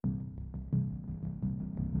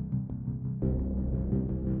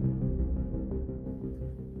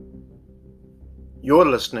You're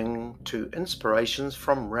listening to Inspirations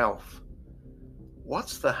from Ralph.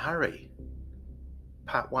 What's the Hurry?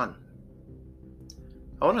 Part 1.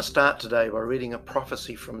 I want to start today by reading a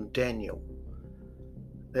prophecy from Daniel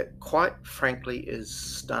that quite frankly is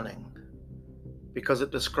stunning because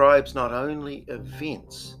it describes not only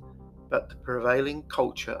events but the prevailing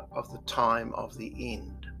culture of the time of the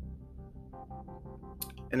end.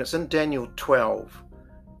 And it's in Daniel 12,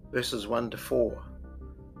 verses 1 to 4.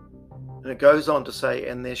 And it goes on to say,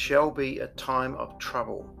 "And there shall be a time of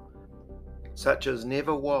trouble, such as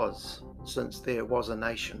never was since there was a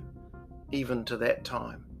nation, even to that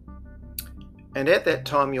time. And at that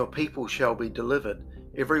time your people shall be delivered,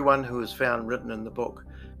 every one who is found written in the book.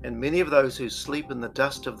 And many of those who sleep in the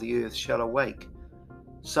dust of the earth shall awake,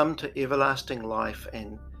 some to everlasting life,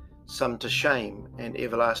 and some to shame and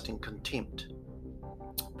everlasting contempt.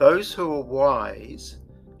 Those who are wise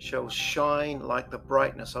shall shine like the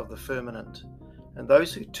brightness of the firmament, and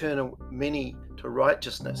those who turn many to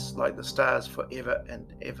righteousness like the stars forever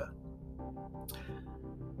and ever."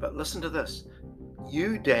 But listen to this.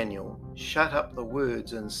 "You, Daniel, shut up the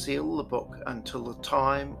words and seal the book until the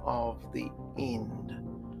time of the end."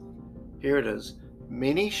 Here it is.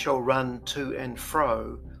 "Many shall run to and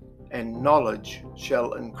fro, and knowledge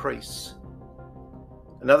shall increase."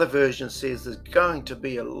 Another version says there's going to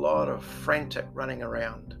be a lot of frantic running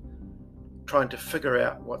around, trying to figure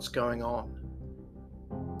out what's going on.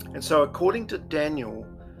 And so according to Daniel,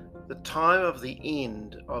 the time of the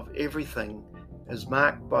end of everything is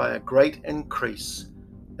marked by a great increase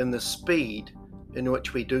in the speed in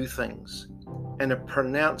which we do things and a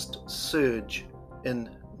pronounced surge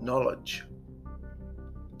in knowledge.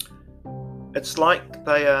 It's like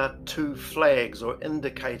they are two flags or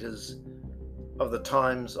indicators of the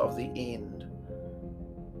times of the end.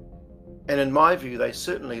 And in my view, they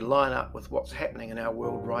certainly line up with what's happening in our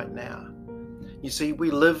world right now. You see, we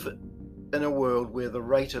live in a world where the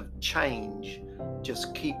rate of change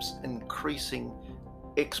just keeps increasing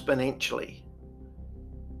exponentially.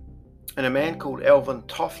 And a man called Alvin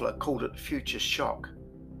Toffler called it future shock,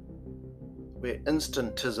 where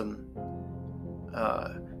instantism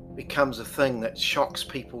becomes a thing that shocks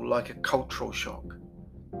people like a cultural shock.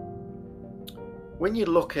 When you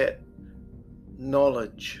look at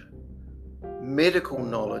knowledge, medical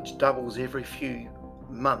knowledge doubles every few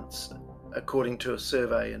months, according to a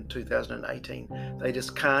survey in 2018. They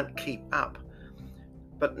just can't keep up.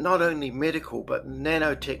 But not only medical, but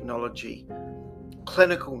nanotechnology,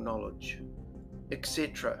 clinical knowledge,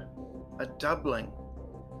 etc., are doubling.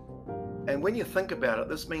 And when you think about it,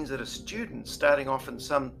 this means that a student starting off in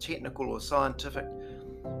some technical or scientific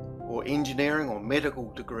or engineering or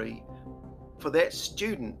medical degree, for that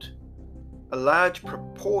student, a large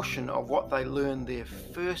proportion of what they learn their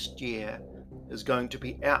first year is going to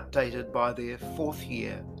be outdated by their fourth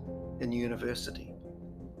year in university.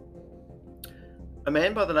 A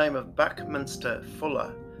man by the name of Buckminster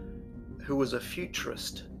Fuller, who was a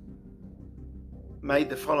futurist,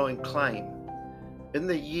 made the following claim. In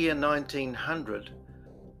the year 1900,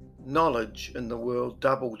 knowledge in the world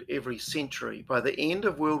doubled every century. By the end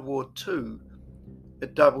of World War II,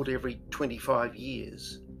 it doubled every 25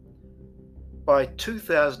 years. By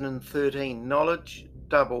 2013, knowledge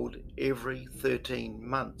doubled every 13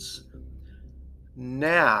 months.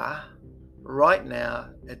 Now, right now,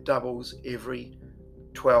 it doubles every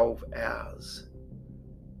 12 hours.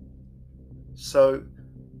 So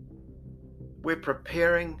we're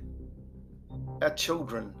preparing our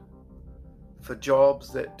children for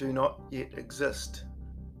jobs that do not yet exist,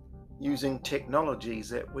 using technologies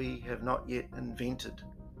that we have not yet invented.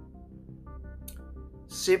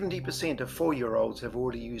 70% of 4-year-olds have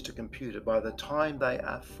already used a computer by the time they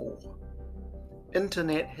are 4.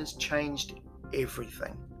 Internet has changed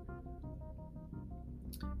everything.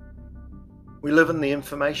 We live in the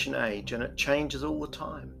information age and it changes all the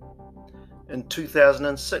time. In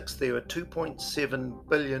 2006, there were 2.7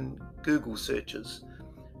 billion Google searches.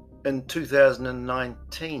 In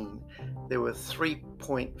 2019, there were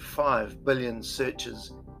 3.5 billion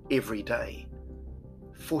searches every day,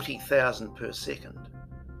 40,000 per second.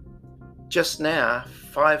 Just now,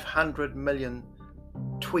 500 million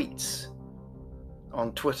tweets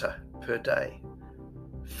on Twitter per day.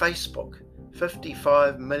 Facebook,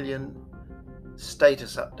 55 million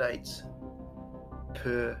status updates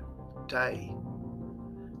per day.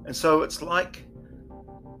 And so it's like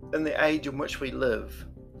in the age in which we live,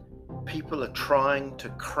 people are trying to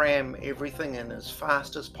cram everything in as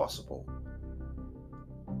fast as possible.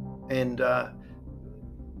 And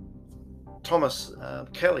Thomas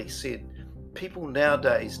Kelly said, people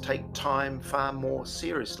nowadays take time far more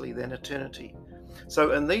seriously than eternity.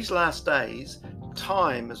 So in these last days,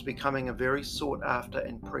 Time is becoming a very sought after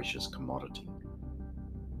and precious commodity.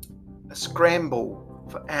 A scramble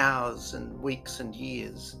for hours and weeks and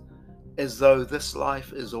years, as though this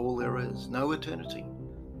life is all there is, no eternity.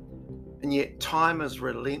 And yet time is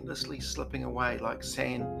relentlessly slipping away like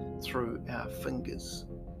sand through our fingers.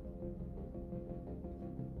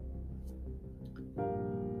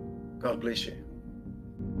 God bless you.